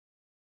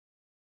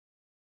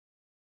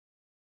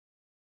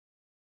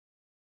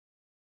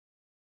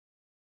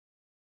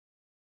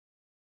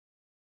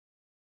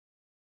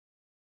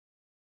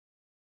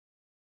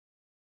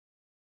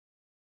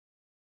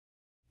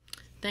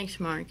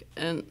Thanks, Mark.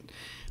 And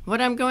what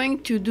I'm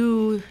going to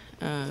do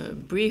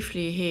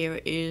briefly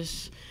here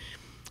is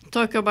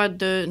talk about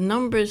the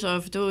numbers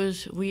of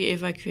those we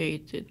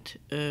evacuated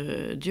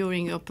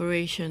during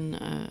Operation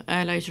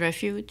Allies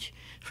Refuge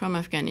from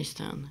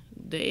Afghanistan.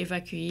 The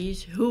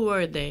evacuees, who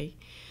were they?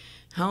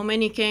 How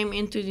many came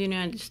into the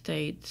United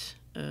States?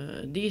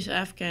 These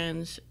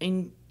Afghans,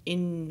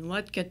 in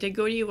what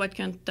category, what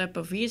kind of type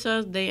of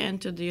visas they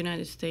entered the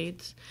United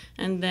States,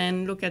 and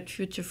then look at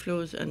future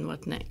flows and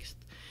what next.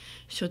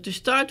 So to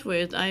start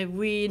with,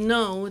 we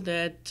know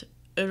that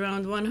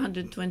around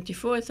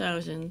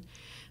 124,000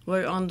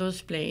 were on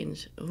those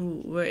planes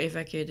who were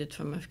evacuated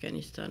from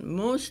Afghanistan.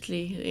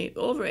 Mostly,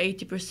 over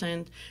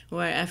 80%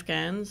 were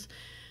Afghans,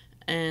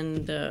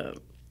 and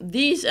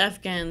these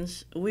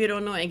Afghans, we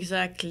don't know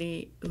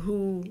exactly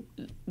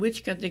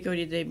which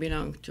category they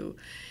belong to.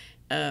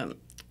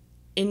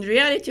 In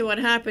reality, what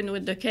happened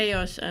with the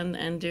chaos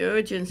and the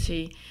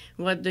urgency,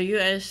 what the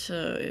U.S.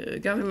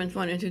 Government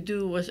wanted to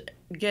do was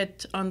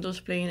get on those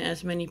planes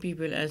as many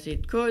people as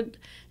it could,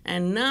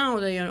 and now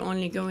they are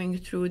only going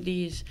through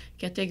these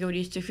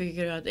categories to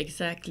figure out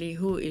exactly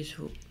who is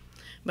who.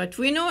 But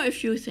we know a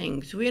few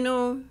things. We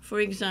know, for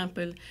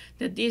example,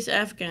 that these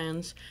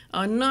Afghans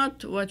are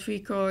not what we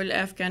call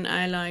Afghan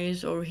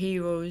allies or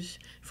heroes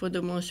for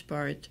the most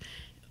part,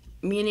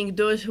 meaning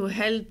those who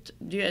helped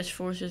the U.S.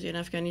 forces in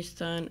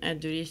Afghanistan at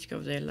the risk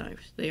of their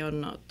lives. They are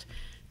not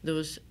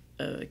those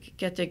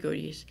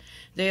categories.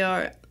 They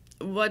are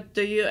what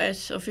the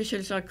U.S.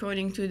 officials are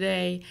calling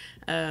today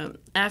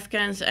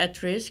Afghans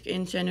at risk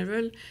in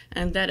general,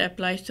 and that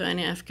applies to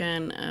any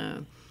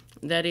Afghan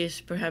that is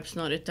perhaps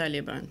not a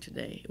Taliban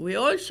today. We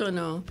also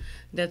know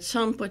that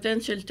some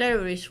potential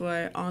terrorists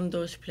were on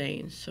those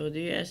planes. So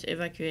the U.S.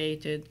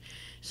 evacuated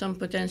some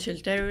potential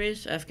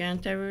terrorists, Afghan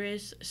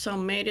terrorists.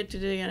 Some made it to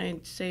the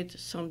United States,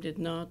 some did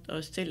not,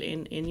 are still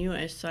in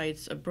U.S.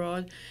 sites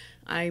abroad.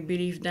 I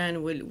believe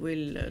Dan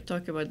will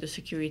talk about the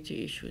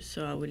security issues,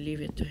 so I will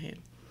leave it to him.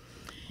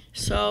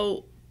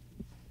 So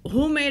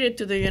who made it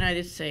to the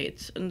United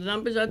States? And the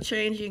numbers are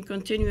changing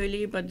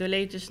continually, but the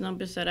latest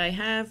numbers that I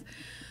have,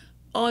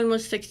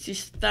 almost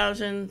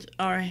 60,000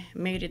 are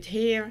made it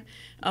here.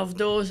 Of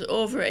those,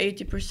 over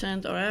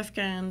 80% are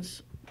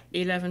Afghans,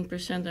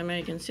 11%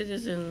 American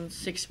citizens,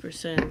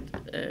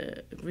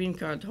 6% green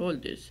card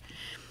holders.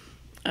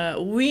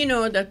 We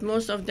know that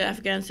most of the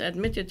Afghans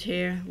admitted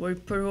here were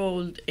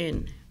paroled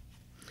in,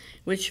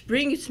 which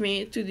brings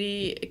me to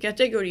the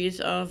categories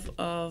of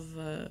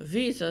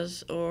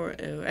visas or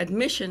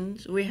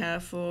admissions we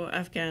have for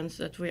Afghans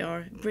that we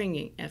are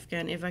bringing,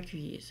 Afghan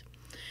evacuees.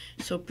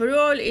 So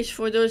parole is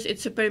for those,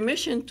 it's a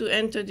permission to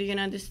enter the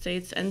United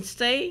States and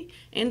stay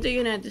in the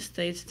United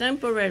States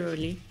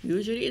temporarily.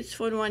 Usually it's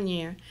for 1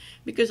 year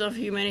because of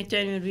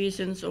humanitarian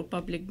reasons or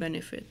public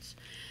benefits.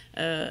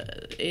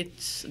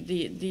 It's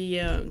the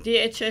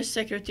DHS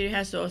secretary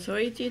has the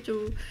authority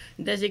to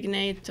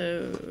designate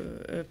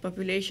a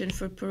population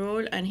for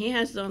parole, and he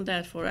has done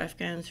that for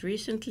Afghans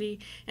recently,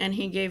 and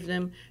he gave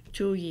them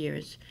 2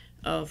 years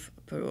of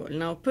parole.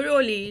 Now,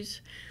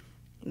 parolees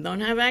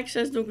don't have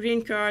access to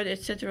green card,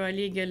 etc.,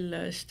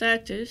 legal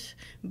status,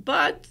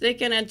 but they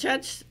can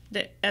adjust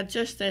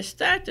their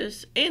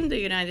status in the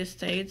United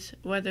States,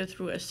 whether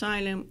through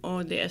asylum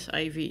or the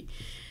SIV,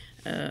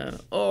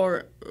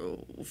 or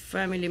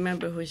family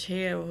member who is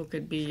here who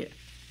could be,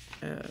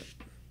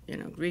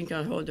 green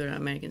card holder or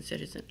American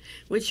citizen.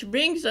 Which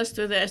brings us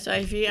to the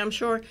SIV. I'm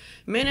sure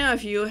many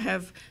of you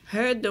have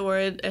heard the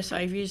word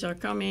SIVs are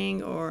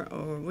coming, or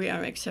we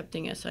are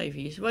accepting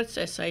SIVs. What's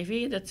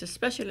SIV? That's a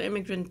special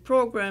immigrant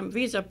program,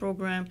 visa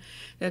program,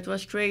 that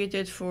was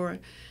created for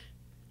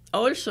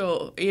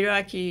also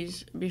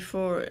Iraqis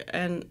before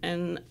and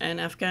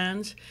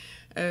Afghans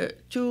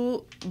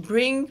to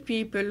bring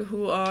people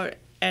who are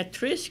at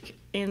risk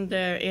in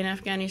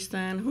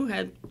Afghanistan who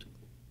had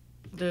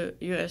the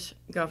U.S.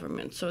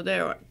 government. So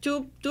there are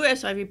two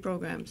SIV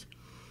programs.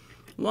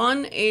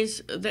 One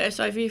is the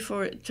SIV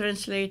for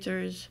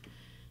translators,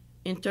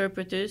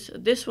 interpreters.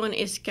 This one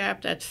is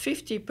capped at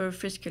 50 per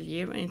fiscal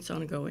year, and it's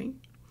ongoing.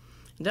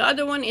 The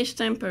other one is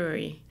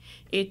temporary.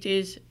 It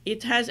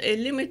has a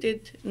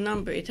limited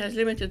number. It has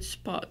limited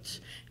spots,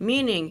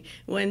 meaning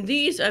when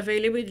these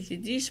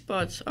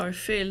spots are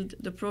filled,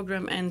 the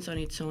program ends on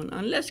its own,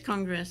 unless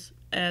Congress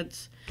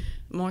adds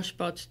more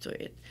spots to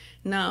it.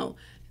 Now,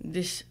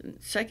 this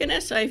second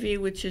SIV,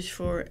 which is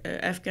for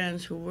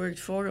Afghans who worked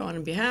for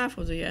on behalf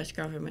of the U.S.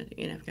 government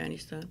in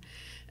Afghanistan,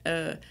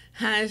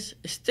 has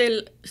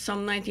still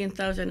some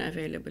 19,000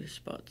 available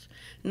spots.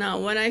 Now,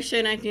 when I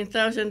say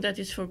 19,000, that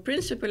is for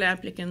principal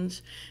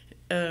applicants.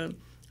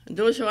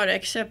 Those who are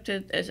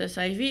accepted as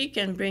SIV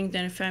can bring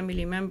their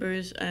family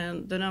members,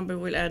 and the number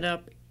will add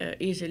up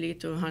easily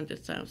to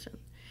 100,000.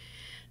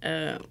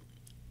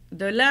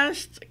 The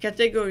last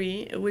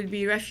category will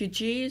be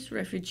refugees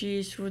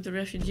through the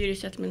refugee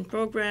resettlement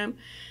program.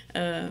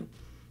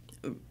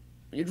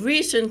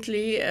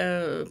 Recently,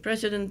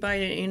 President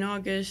Biden in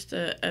August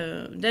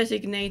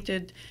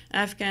designated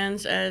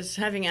Afghans as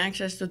having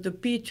access to the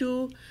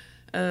P2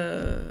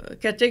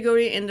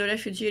 category in the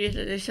refugee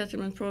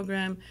resettlement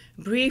program.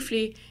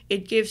 Briefly,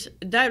 it gives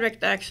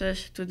direct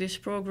access to this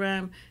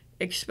program,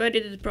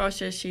 expedited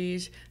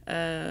processes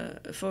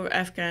for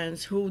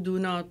Afghans who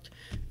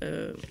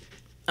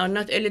are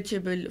not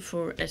eligible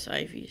for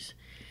SIVs.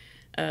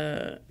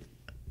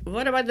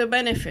 What about the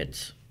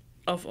benefits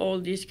of all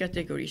these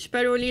categories?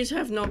 Parolees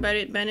have no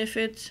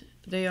benefits.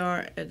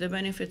 The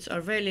benefits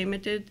are very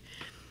limited.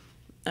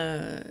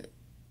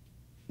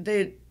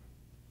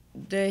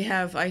 They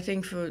have, I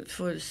think,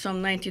 for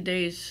some 90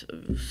 days,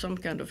 some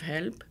kind of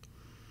help.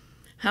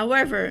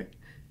 However,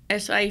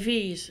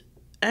 SIVs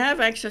have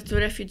access to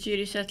refugee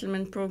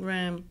resettlement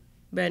program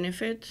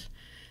benefits,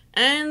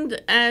 and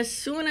as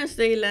soon as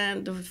they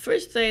land, the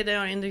first day they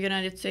are in the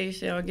United States,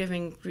 they're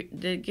given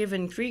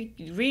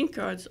green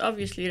cards.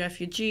 Obviously,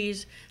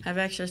 refugees have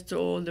access to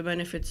all the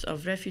benefits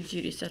of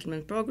refugee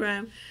resettlement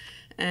program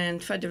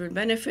and federal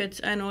benefits,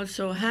 and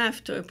also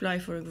have to apply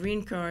for a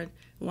green card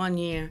 1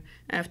 year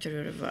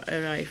after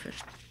arrival.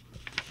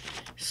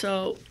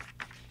 So,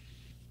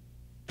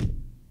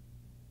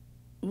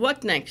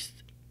 what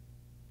next?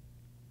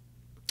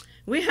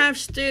 We have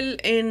still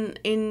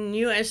in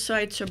U.S.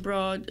 sites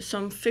abroad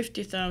some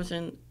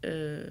 50,000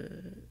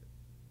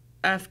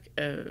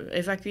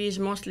 evacuees.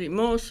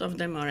 Most of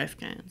them are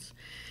Afghans.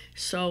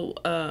 So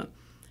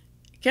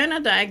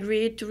Canada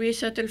agreed to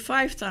resettle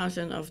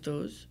 5,000 of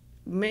those.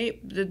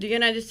 The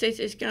United States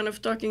is kind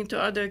of talking to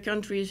other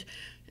countries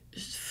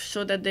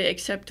so that they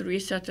accept to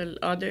resettle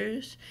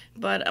others.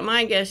 But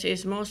my guess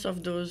is most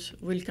of those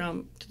will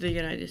come to the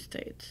United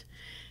States.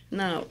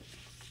 Now,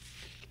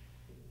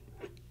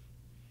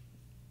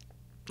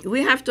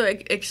 we have to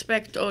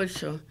expect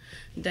also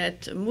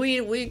that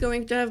we're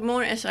going to have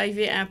more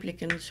SIV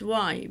applicants.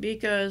 Why?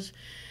 Because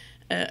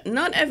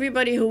not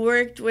everybody who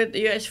worked with the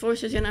U.S.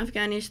 forces in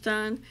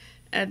Afghanistan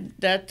at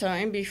that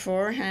time,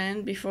 before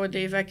the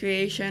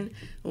evacuation,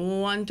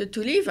 wanted to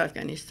leave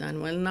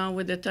Afghanistan. Well, now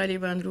with the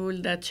Taliban rule,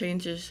 that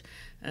changes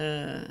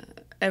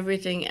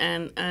everything,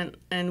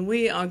 and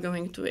we are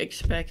going to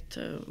expect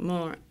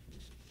more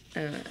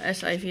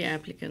SIV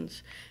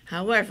applicants.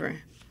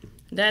 However,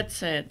 that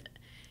said,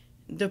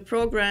 the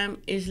program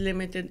is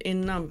limited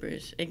in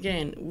numbers.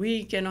 Again,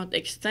 we cannot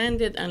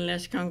extend it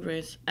unless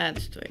Congress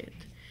adds to it.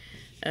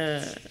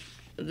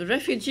 The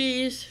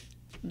refugees,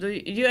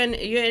 the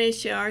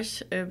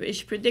UNHCR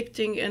is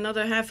predicting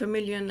another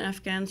 500,000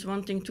 Afghans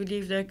wanting to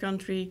leave their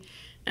country,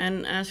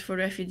 and as for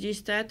refugee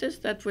status,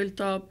 that will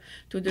top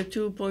to the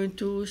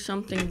 2.2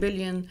 something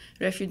billion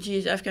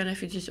refugees, Afghan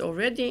refugees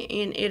already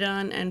in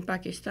Iran and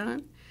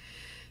Pakistan.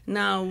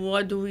 Now,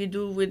 what do we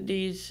do with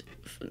these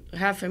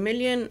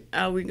 500,000?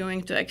 Are we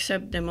going to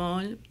accept them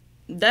all?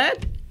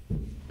 That,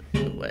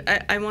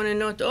 I want to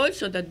note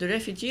also that the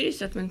refugee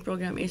resettlement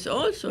program is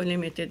also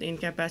limited in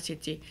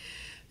capacity.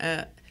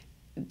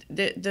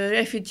 The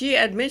refugee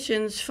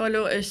admissions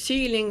follow a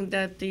ceiling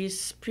that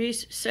is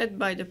set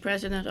by the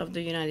President of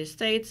the United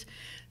States.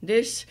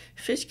 This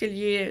fiscal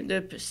year,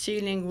 the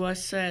ceiling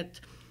was set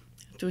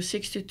to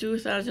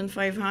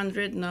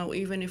 62,500. Now,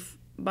 even if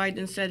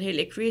Biden said he'll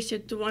increase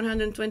it to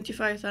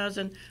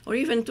 125,000 or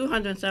even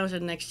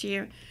 200,000 next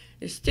year,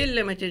 is still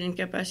limited in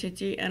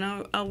capacity. And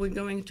are we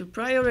going to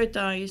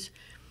prioritize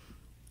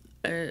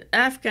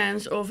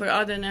Afghans over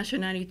other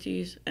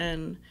nationalities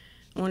and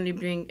only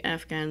bring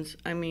Afghans?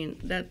 I mean,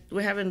 that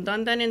we haven't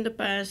done that in the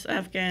past.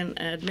 Afghan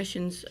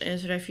admissions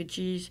as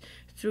refugees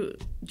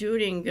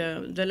during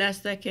the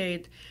last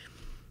decade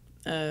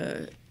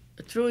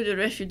through the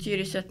refugee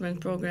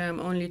resettlement program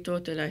only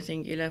total, I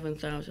think,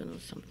 11,000 or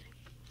something.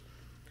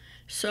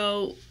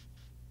 So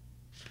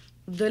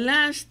the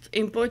last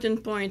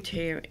important point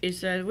here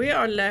is that we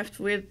are left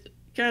with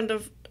kind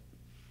of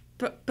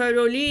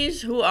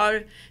parolees who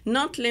are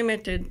not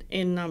limited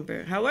in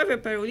number. However,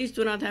 parolees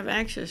do not have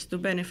access to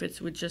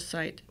benefits we just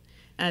cited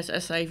as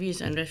SIVs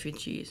and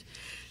refugees.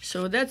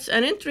 So that's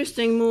an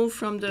interesting move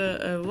from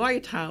the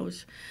White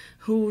House,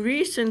 who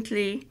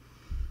recently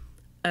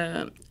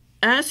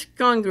asked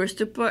Congress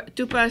to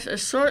pass a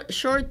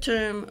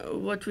short-term,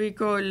 what we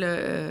call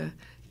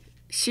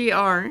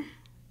CR,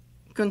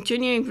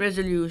 continuing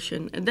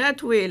resolution,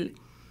 that will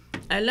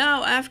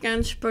allow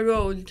Afghans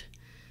paroled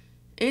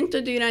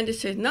into the United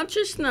States, not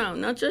just now,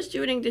 not just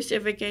during this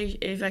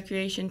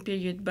evacuation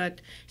period,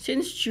 but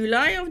since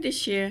July of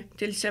this year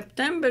till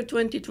September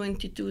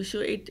 2022. So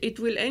it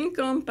will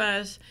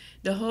encompass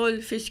the whole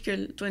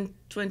fiscal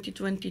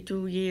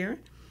 2022 year.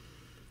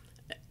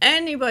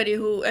 Any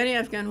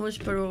Afghan who is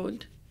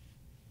paroled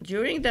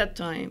during that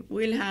time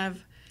will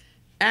have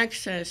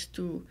access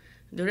to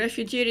the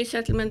refugee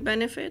resettlement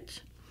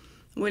benefits,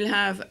 will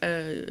have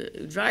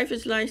a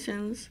driver's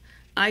license,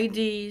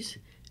 IDs,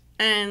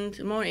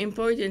 and more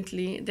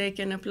importantly, they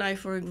can apply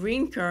for a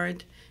green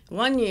card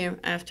 1 year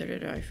after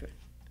arrival.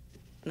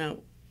 Now,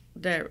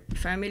 their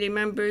family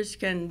members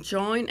can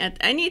join at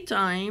any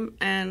time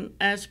and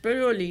as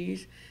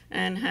parolees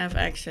and have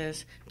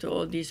access to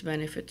all these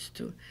benefits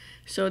too.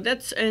 So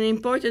that's an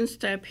important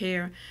step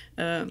here.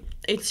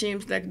 It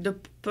seems like the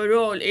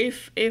parole,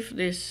 if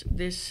this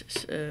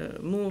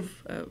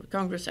move,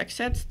 Congress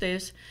accepts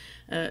this,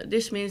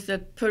 this means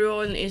that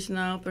parole is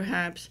now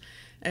perhaps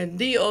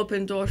the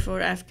open door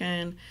for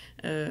Afghans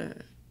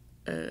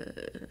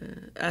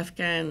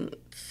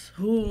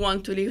who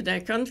want to leave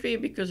their country,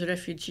 because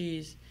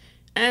refugees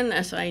and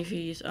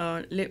SIVs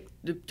are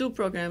the two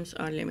programs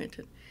are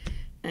limited.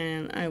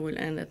 And I will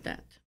end at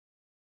that.